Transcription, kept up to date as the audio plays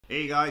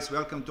Hey guys,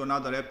 welcome to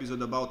another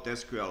episode about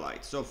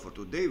SQLite. So for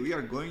today we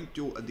are going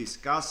to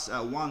discuss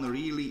one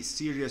really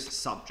serious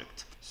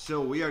subject.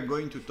 So we are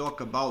going to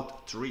talk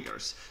about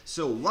triggers.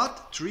 So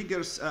what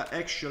triggers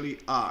actually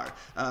are?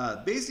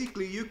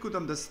 Basically you could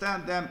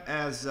understand them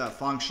as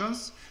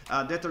functions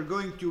that are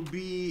going to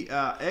be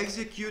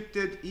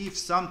executed if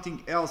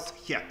something else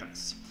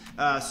happens.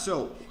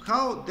 So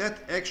how that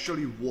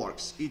actually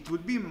works, it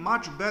would be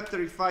much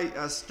better if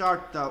I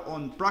start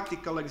on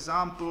practical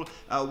example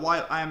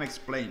while I am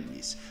explaining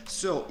this.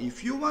 So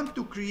if you want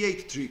to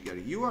create trigger,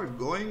 you are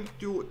going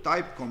to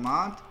type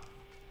command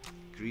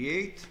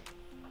create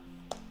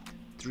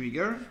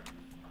trigger,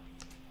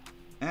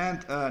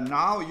 and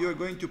now you're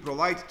going to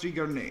provide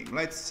trigger name.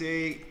 Let's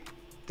say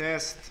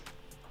test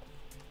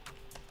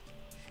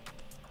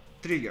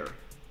trigger.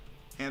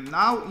 And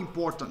now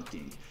important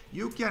thing,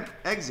 you can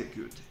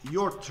execute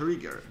your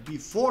trigger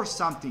before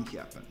something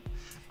happened,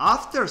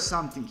 after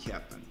something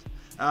happened,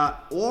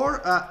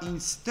 or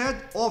instead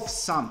of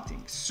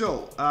something.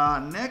 So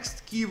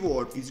next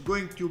keyword is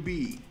going to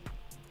be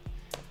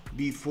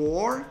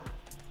before,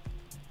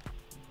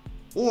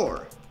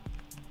 or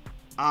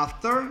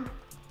after,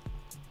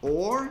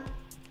 or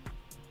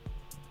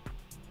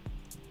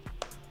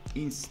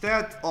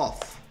instead of.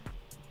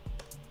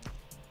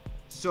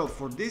 So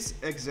for this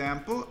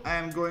example, I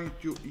am going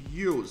to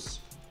use,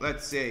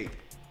 let's say,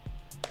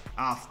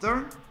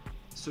 after.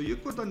 So you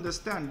could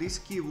understand this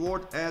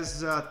keyword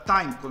as a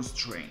time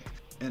constraint.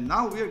 And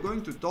now we are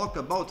going to talk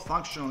about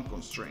functional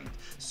constraint.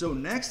 So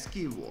next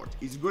keyword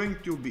is going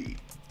to be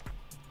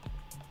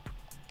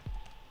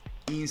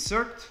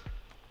insert,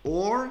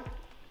 or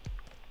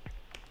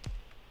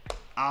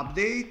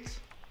update,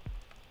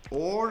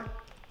 or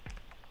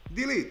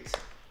delete.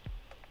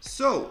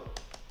 So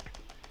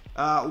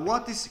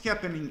what is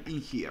happening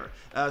in here?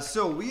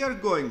 So we are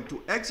going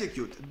to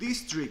execute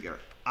this trigger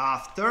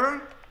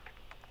after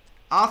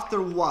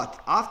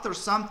what? After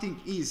something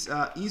is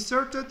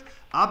inserted,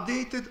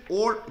 updated,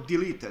 or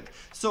deleted.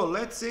 So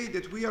let's say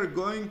that we are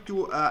going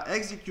to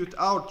execute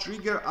our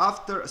trigger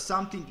after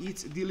something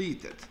is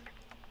deleted.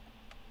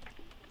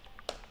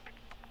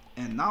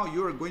 And now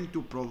you are going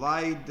to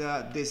provide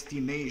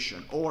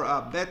destination, or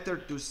better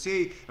to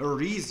say a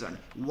reason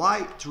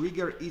why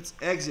trigger is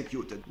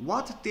executed.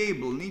 What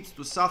table needs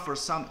to suffer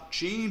some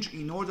change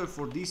in order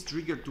for this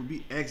trigger to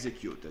be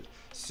executed.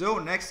 So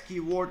next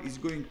keyword is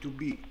going to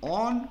be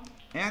on,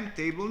 and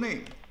table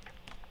name.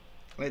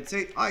 Let's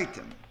say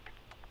item.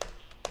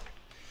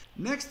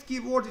 Next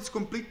keyword is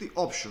completely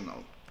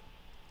optional.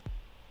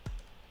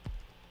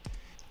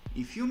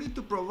 If you need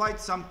to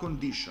provide some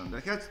condition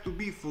that has to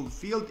be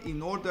fulfilled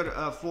in order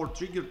for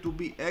trigger to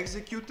be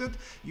executed,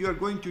 you are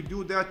going to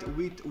do that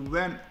with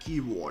when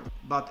keyword.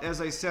 But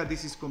as I said,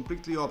 this is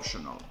completely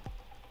optional.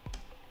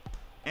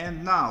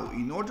 And now,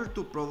 in order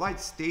to provide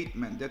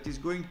statement that is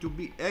going to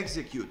be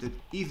executed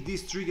if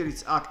this trigger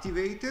is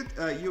activated,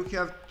 you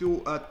have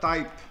to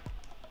type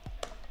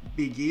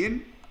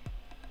begin,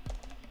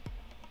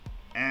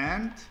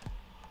 and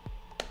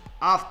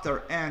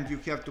after and you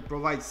have to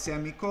provide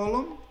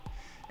semicolon.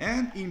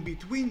 And in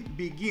between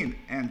begin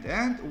and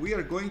end, we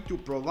are going to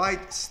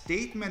provide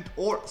statement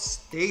or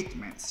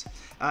statements.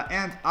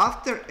 And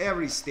after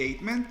every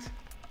statement,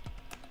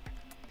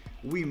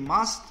 we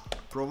must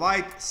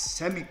provide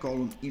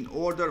semicolon in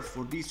order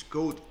for this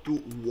code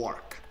to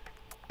work.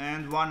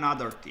 And one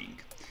other thing,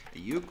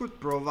 you could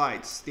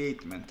provide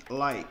statement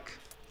like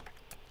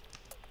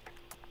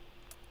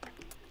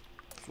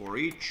for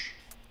each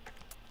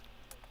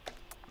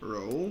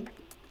row,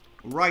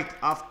 right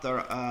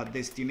after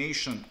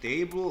destination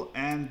table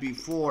and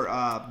before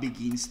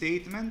begin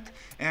statement.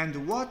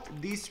 And what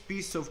this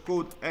piece of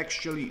code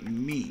actually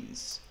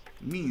means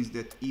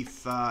that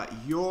if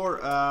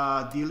your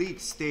delete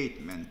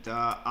statement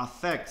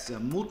affects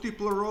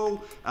multiple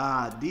row,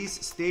 this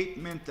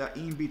statement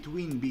in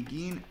between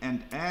begin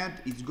and end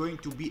is going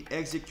to be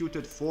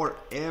executed for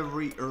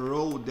every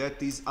row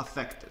that is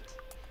affected.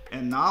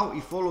 And now,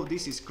 if all of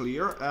this is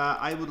clear,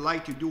 I would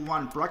like to do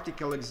one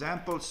practical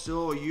example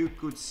so you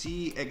could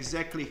see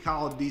exactly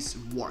how this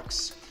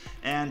works.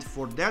 And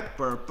for that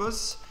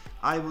purpose,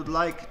 I would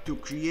like to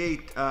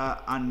create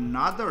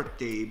another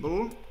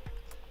table.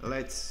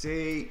 Let's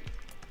say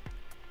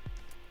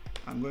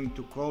I'm going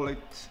to call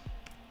it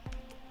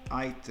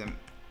item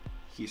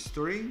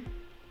history,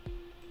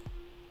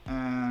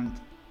 and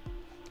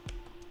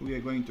we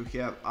are going to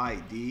have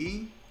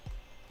ID,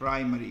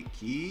 primary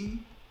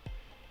key,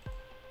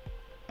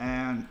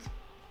 and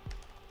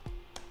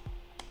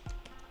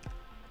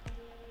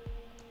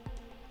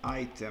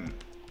item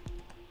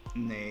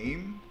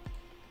name,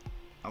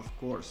 of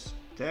course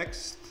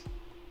text,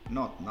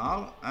 not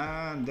null,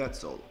 and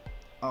that's all.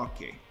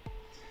 Okay.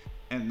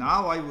 And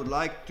now I would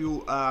like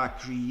to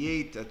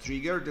create a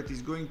trigger that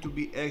is going to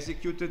be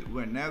executed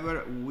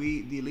whenever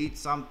we delete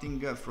something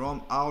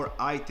from our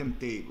item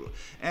table.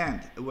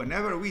 And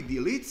whenever we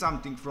delete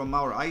something from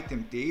our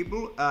item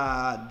table,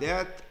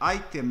 that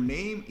item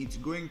name is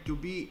going to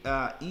be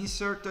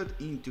inserted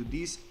into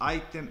this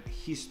item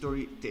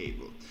history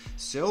table.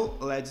 So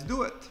let's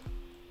do it.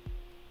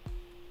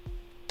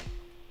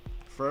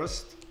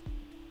 first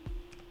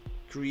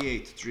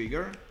create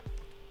trigger.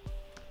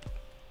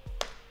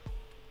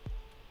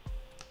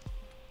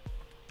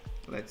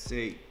 Let's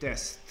say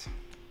test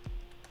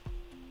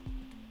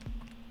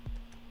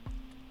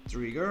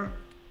trigger.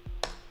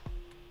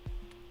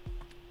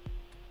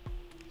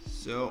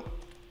 So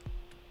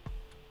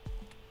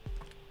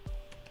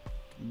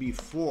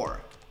before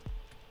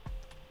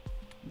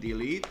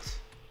delete,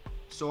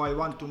 so I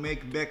want to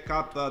make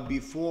backup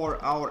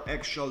before our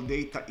actual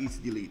data is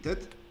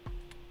deleted,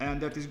 and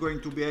that is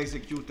going to be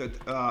executed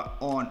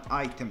on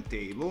item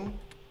table.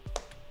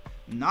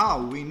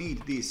 Now we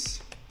need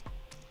this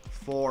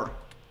for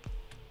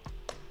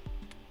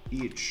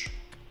each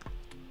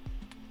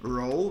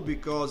row,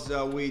 because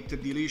with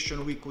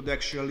deletion we could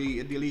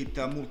actually delete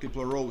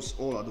multiple rows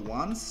all at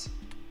once.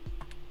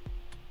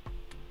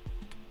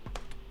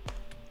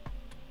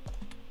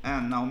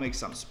 And now make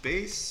some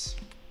space,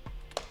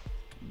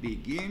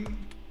 begin,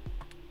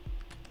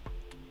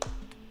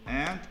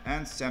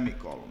 and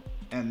semicolon.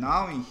 And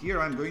now in here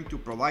I'm going to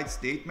provide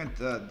statement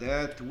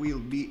that will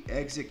be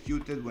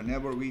executed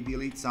whenever we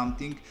delete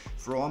something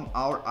from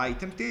our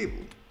item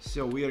table.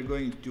 So we are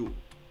going to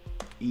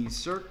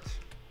insert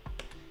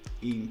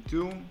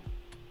into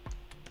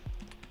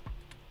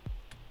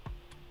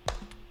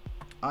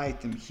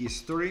item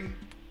history,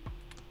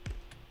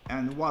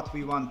 and what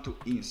we want to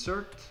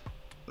insert,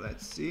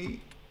 let's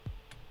see,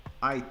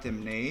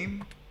 item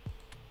name.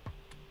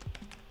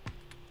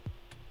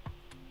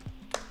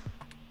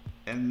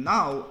 And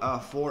now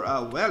for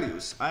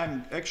values,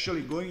 I'm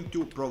actually going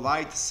to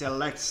provide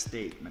select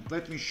statement.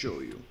 Let me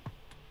show you.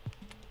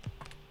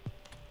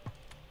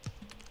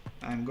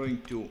 I'm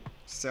going to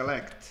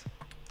select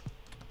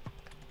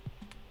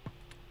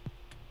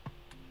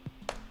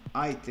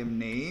item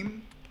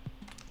name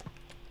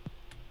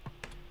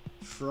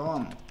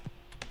from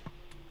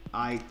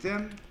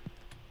item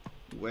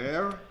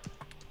where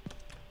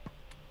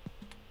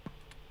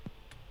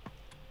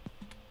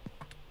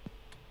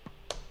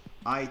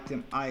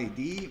item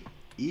ID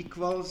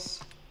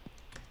equals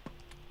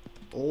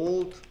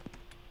old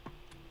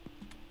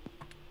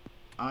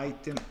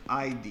item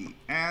ID,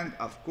 and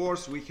of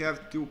course we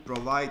have to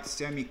provide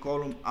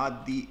semicolon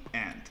at the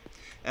end.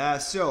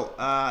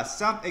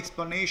 Some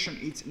explanation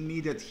is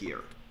needed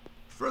here.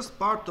 First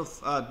part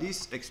of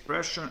this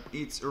expression,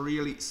 it's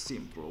really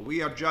simple.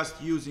 We are just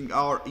using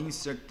our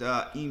insert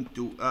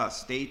into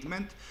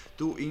statement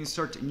to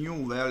insert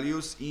new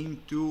values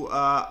into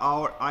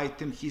our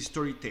item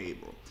history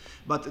table.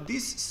 But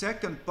this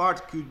second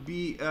part could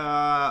be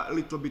a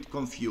little bit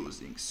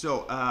confusing.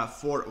 So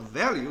for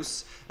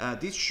values,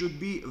 this should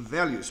be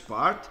values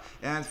part,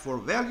 and for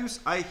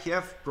values I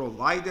have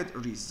provided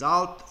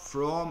result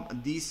from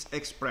this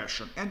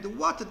expression. And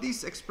what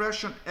this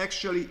expression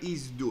actually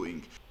is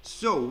doing.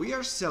 So we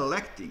are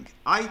selecting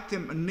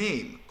item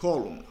name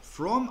column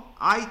from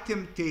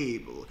item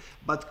table,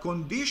 but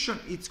condition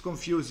is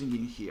confusing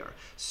in here.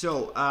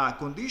 So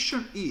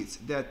condition is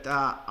that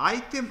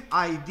item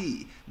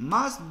ID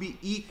must be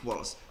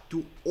equals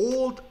to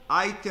old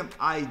item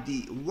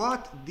ID.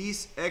 What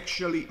this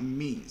actually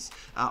means?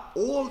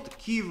 Old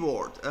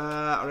keyword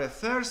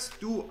refers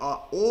to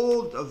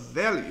old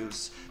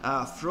values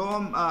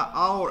from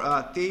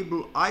our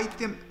table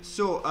item,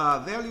 so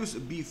values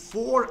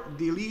before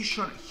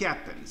deletion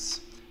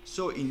happens.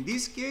 So in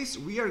this case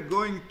we are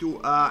going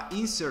to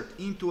insert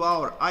into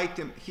our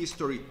item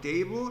history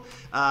table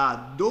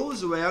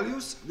those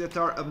values that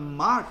are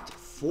marked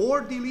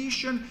for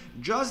deletion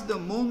just the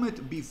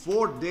moment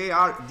before they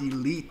are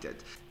deleted.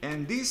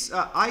 And this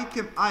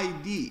item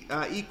ID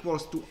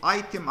equals to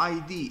item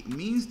ID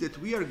means that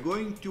we are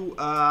going to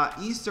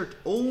insert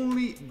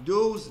only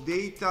those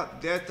data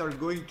that are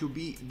going to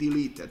be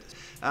deleted.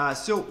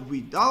 So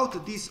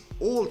without this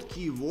old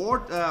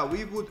keyword,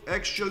 we would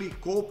actually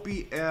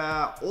copy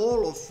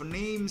all of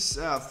names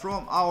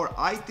from our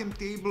item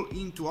table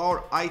into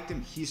our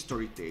item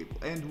history table,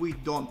 and we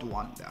don't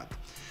want that.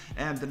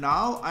 And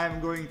now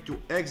I'm going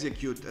to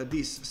execute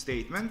this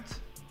statement.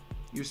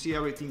 You see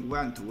everything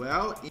went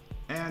well,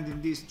 and in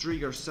this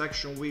trigger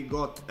section we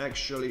got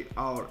actually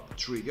our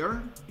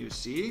trigger, you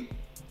see.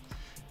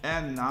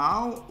 And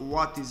now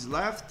what is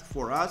left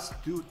for us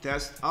to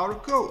test our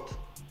code?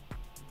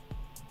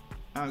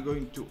 I'm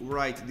going to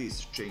write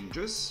these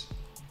changes,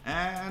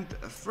 and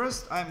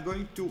first I'm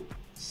going to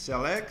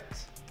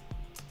select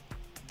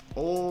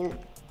all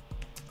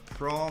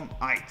from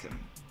item.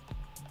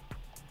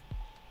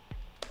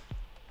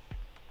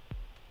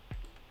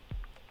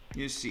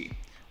 You see,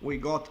 we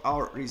got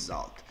our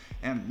result.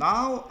 And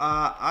now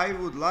I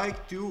would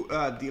like to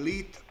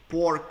delete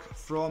pork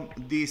from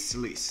this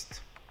list.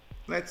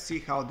 Let's see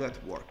how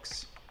that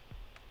works.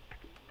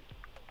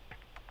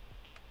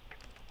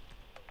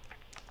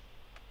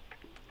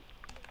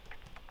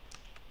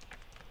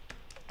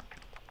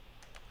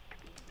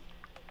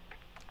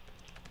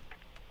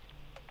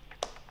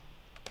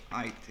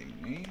 Item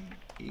name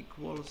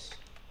equals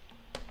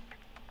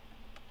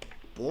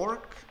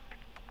pork,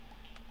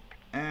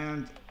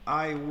 and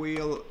I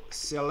will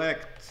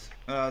select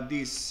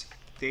this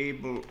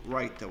table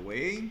right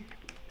away.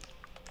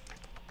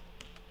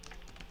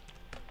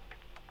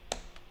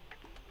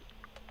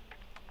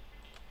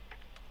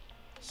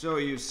 So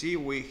you see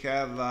we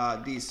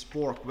have this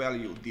pork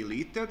value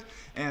deleted,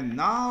 and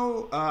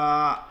now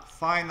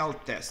final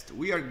test.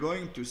 We are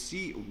going to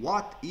see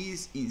what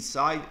is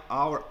inside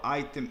our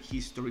item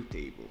history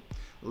table.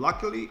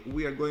 Luckily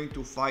we are going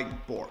to find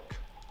pork.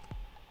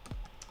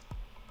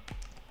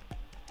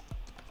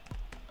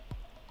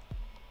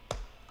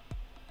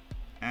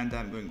 And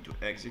I'm going to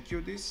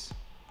execute this,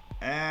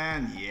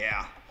 and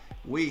yeah,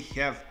 we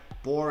have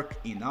pork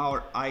in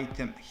our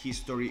item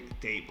history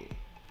table.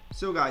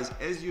 So guys,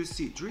 as you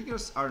see,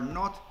 triggers are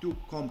not too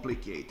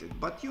complicated,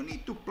 but you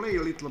need to play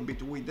a little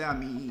bit with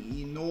them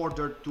in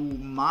order to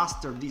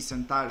master this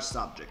entire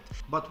subject.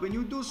 But when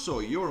you do so,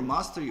 your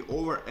mastery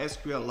over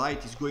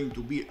SQLite is going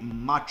to be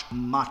much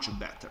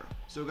better.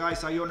 So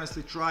guys, I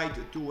honestly tried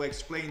to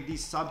explain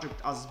this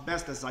subject as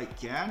best as I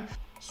can.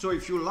 So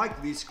if you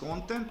like this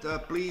content,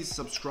 please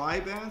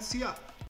subscribe and see ya!